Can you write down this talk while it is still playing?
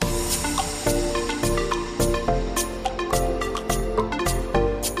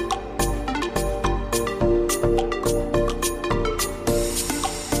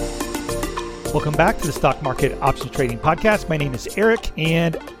back to the Stock Market Options Trading Podcast. My name is Eric,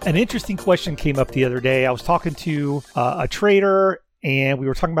 and an interesting question came up the other day. I was talking to a trader, and we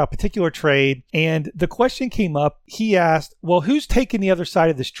were talking about a particular trade, and the question came up. He asked, well, who's taking the other side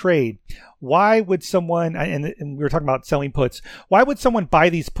of this trade? Why would someone, and we were talking about selling puts, why would someone buy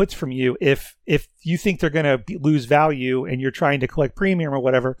these puts from you if you think they're going to lose value and you're trying to collect premium or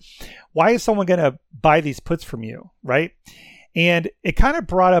whatever? Why is someone going to buy these puts from you, right? And it kind of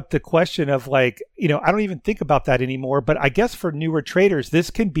brought up the question of I don't even think about that anymore. But I guess for newer traders,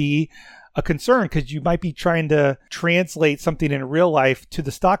 this can be a concern because you might be trying to translate something in real life to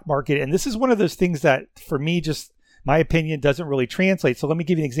the stock market. And this is one of those things that, for me, just my opinion, doesn't really translate. So let me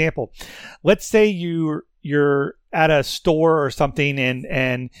give you an example. Let's say you're at a store or something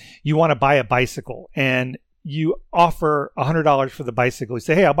and you want to buy a bicycle and you offer $100 for the bicycle. You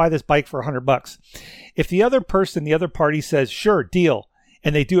say, hey, I'll buy this bike for $100. If the other party says, sure, deal,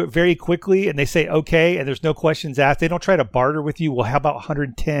 and they do it very quickly and they say, okay, and there's no questions asked, they don't try to barter with you. Well, how about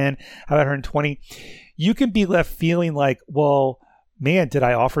 110? How about 120? You can be left feeling like, well, man, did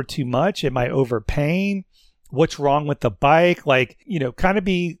I offer too much? Am I overpaying? What's wrong with the bike? Kind of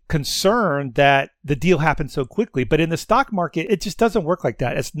be concerned that the deal happened so quickly. But in the stock market, it just doesn't work like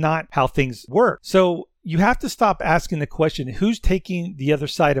that. It's not how things work. So you have to stop asking the question, who's taking the other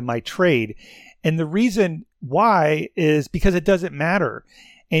side of my trade? And the reason why is because it doesn't matter.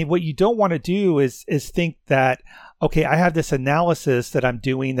 And what you don't want to do is think that, okay, I have this analysis that I'm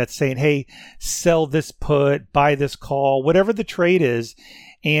doing that's saying, hey, sell this put, buy this call, whatever the trade is.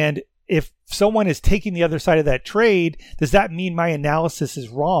 And if someone is taking the other side of that trade, does that mean my analysis is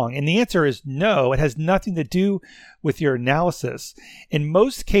wrong? And the answer is no. It has nothing to do with your analysis. In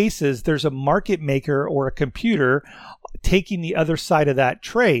most cases, there's a market maker or a computer taking the other side of that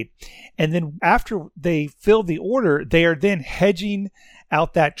trade. And then after they fill the order, they are then hedging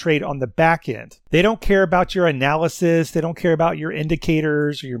out that trade on the back end. They don't care about your analysis. They don't care about your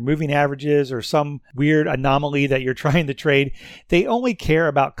indicators or your moving averages or some weird anomaly that you're trying to trade. They only care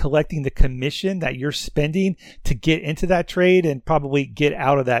about collecting the commission that you're spending to get into that trade and probably get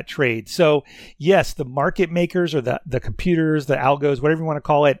out of that trade. So yes, the market makers or the computers, the algos, whatever you want to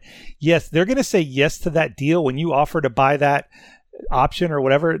call it, yes, they're going to say yes to that deal when you offer to buy that option or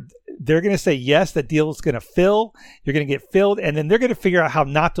whatever. They're going to say, yes, that deal is going to fill. You're going to get filled. And then they're going to figure out how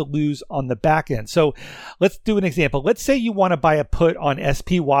not to lose on the back end. So let's do an example. Let's say you want to buy a put on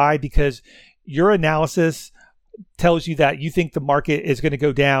SPY because your analysis tells you that you think the market is going to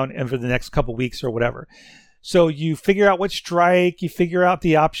go down over the next couple of weeks or whatever. So you figure out what strike, you figure out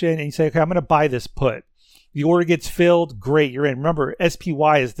the option, and you say, okay, I'm going to buy this put. The order gets filled. Great. You're in. Remember,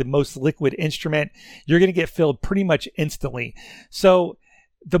 SPY is the most liquid instrument. You're going to get filled pretty much instantly. So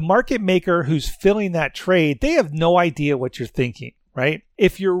the market maker who's filling that trade, they have no idea what you're thinking, right?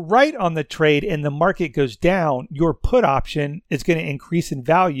 If you're right on the trade and the market goes down, your put option is going to increase in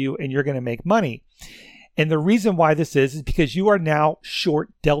value and you're going to make money. And the reason why this is because you are now short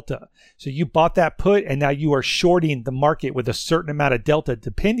delta. So you bought that put and now you are shorting the market with a certain amount of delta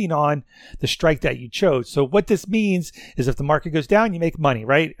depending on the strike that you chose. So what this means is if the market goes down, you make money,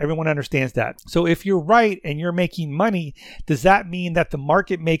 right? Everyone understands that. So if you're right and you're making money, does that mean that the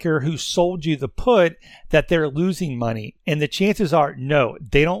market maker who sold you the put, that they're losing money? And the chances are no,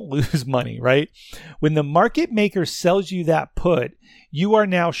 they don't lose money, right? When the market maker sells you that put, you are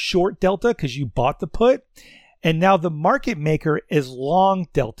now short delta because you bought the put. And now the market maker is long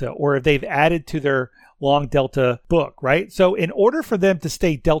delta, or they've added to their long delta book, right? So in order for them to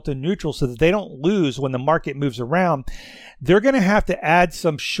stay delta neutral so that they don't lose when the market moves around, they're going to have to add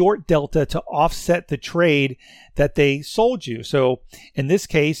some short delta to offset the trade that they sold you. So in this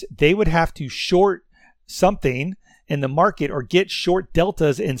case, they would have to short something in the market or get short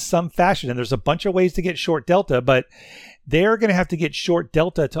deltas in some fashion. And there's a bunch of ways to get short delta, but they're going to have to get short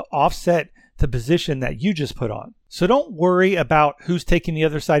delta to offset the position that you just put on. So don't worry about who's taking the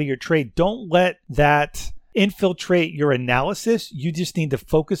other side of your trade. Don't let that infiltrate your analysis. You just need to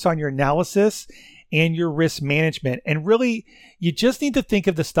focus on your analysis and your risk management. And really, you just need to think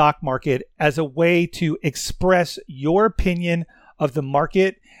of the stock market as a way to express your opinion of the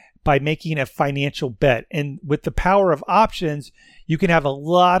market by making a financial bet. And with the power of options, you can have a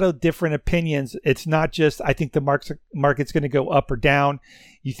lot of different opinions. It's not just, I think the market's going to go up or down.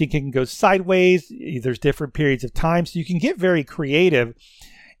 You think it can go sideways. There's different periods of time. So you can get very creative.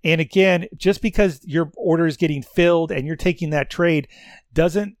 And again, just because your order is getting filled and you're taking that trade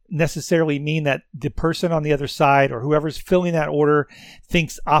doesn't necessarily mean that the person on the other side or whoever's filling that order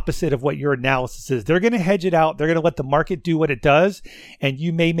thinks opposite of what your analysis is. They're going to hedge it out. They're going to let the market do what it does, and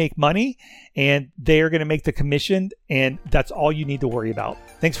you may make money, and they're going to make the commission, and that's all you need to worry about.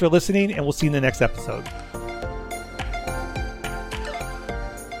 Thanks for listening, and we'll see you in the next episode.